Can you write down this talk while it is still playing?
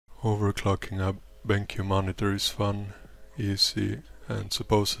Overclocking a BenQ monitor is fun, easy and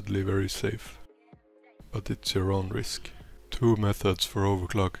supposedly very safe. But it's your own risk. Two methods for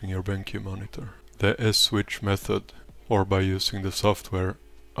overclocking your BenQ monitor. The S-switch method, or by using the software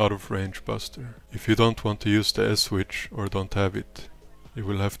out-of-range buster. If you don't want to use the S-switch or don't have it, you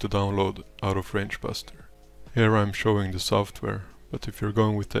will have to download out-of-range buster. Here I'm showing the software, but if you're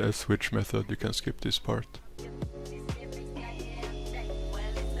going with the S-switch method you can skip this part.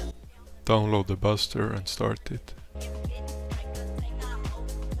 Download the buster and start it.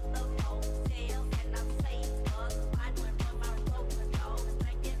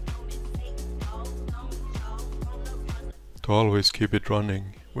 To always keep it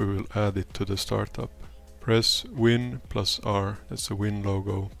running, we will add it to the startup. Press Win plus R, that's the Win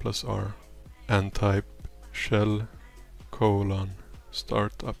logo, plus R, and type shell :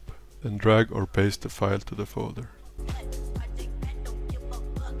 startup. Then drag or paste the file to the folder.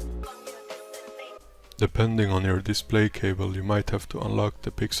 Depending on your display cable, you might have to unlock the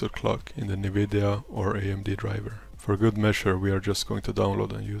pixel clock in the NVIDIA or AMD driver. For good measure, we are just going to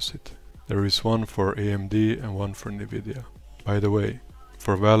download and use it. There is one for AMD and one for NVIDIA. By the way,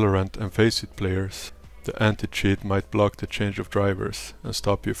 for Valorant and Faceit players, the anti-cheat might block the change of drivers and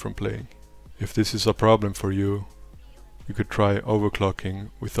stop you from playing. If this is a problem for you, you could try overclocking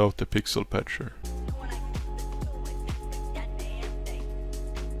without the pixel patcher.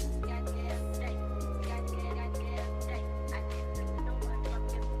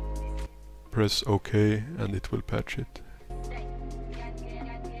 Press OK and it will patch it.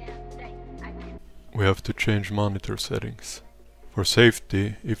 We have to change monitor settings. For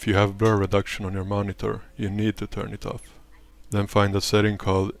safety, if you have blur reduction on your monitor, you need to turn it off. Then find a setting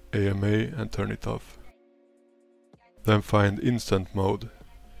called AMA and turn it off. Then find instant mode.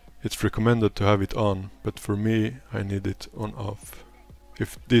 It's recommended to have it on, but for me, I need it on off.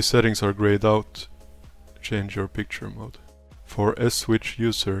 If these settings are grayed out, change your picture mode. For S-switch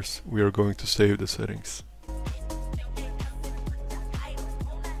users, we are going to save the settings.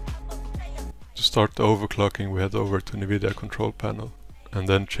 To start the overclocking, we head over to NVIDIA control panel and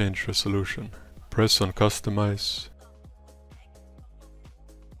then change resolution. Press on Customize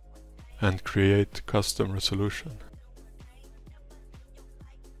and create custom resolution.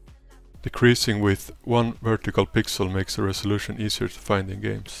 Decreasing with 1 vertical pixel makes the resolution easier to find in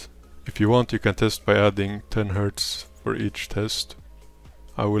games. If you want, you can test by adding 10 Hz for each test.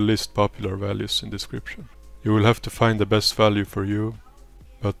 I will list popular values in description. You will have to find the best value for you,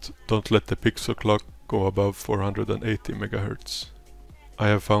 but don't let the pixel clock go above 480 MHz. I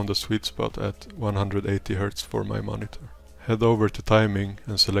have found a sweet spot at 180 Hz for my monitor. Head over to timing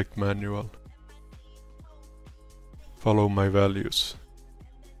and select manual. Follow my values.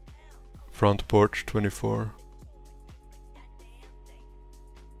 Front porch 24.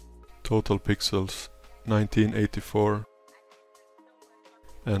 Total pixels 1984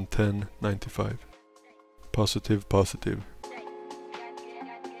 and 1095. Positive, positive.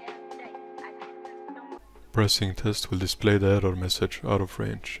 Pressing test will display the error message out of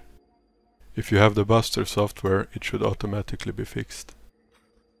range. If you have the Buster software, it should automatically be fixed.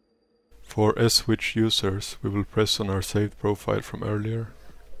 For S-switch users, we will press on our saved profile from earlier,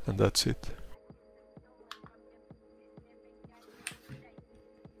 and that's it.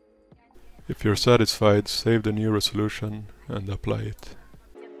 If you're satisfied, save the new resolution and apply it.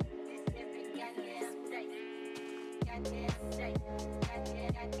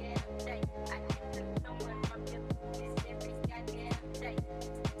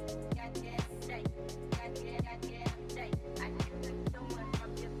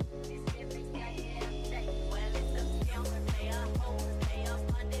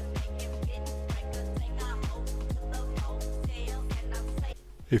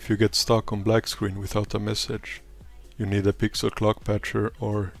 If you get stuck on Blackscreen without a message, you need a pixel clock patcher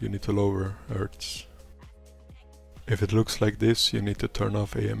or you need to lower Hertz. If it looks like this, you need to turn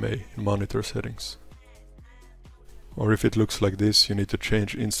off AMA in monitor settings. Or if it looks like this, you need to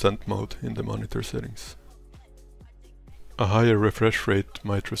change instant mode in the monitor settings. A higher refresh rate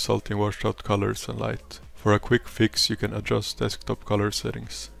might result in washed out colors and light. For a quick fix, you can adjust desktop color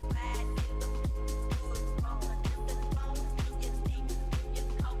settings.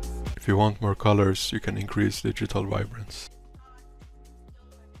 If you want more colors, you can increase digital vibrance.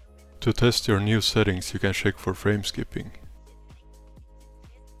 To test your new settings, you can check for frame skipping.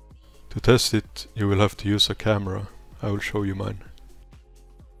 To test it, you will have to use a camera. I will show you mine.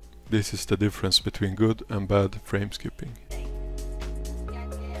 This is the difference between good and bad frame skipping.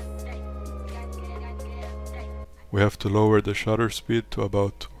 We have to lower the shutter speed to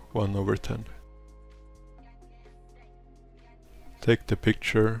about 1/10. Take the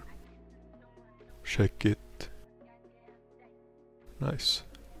picture Check it. Nice.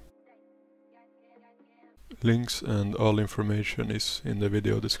 Links and all information is in the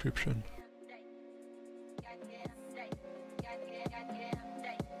video description.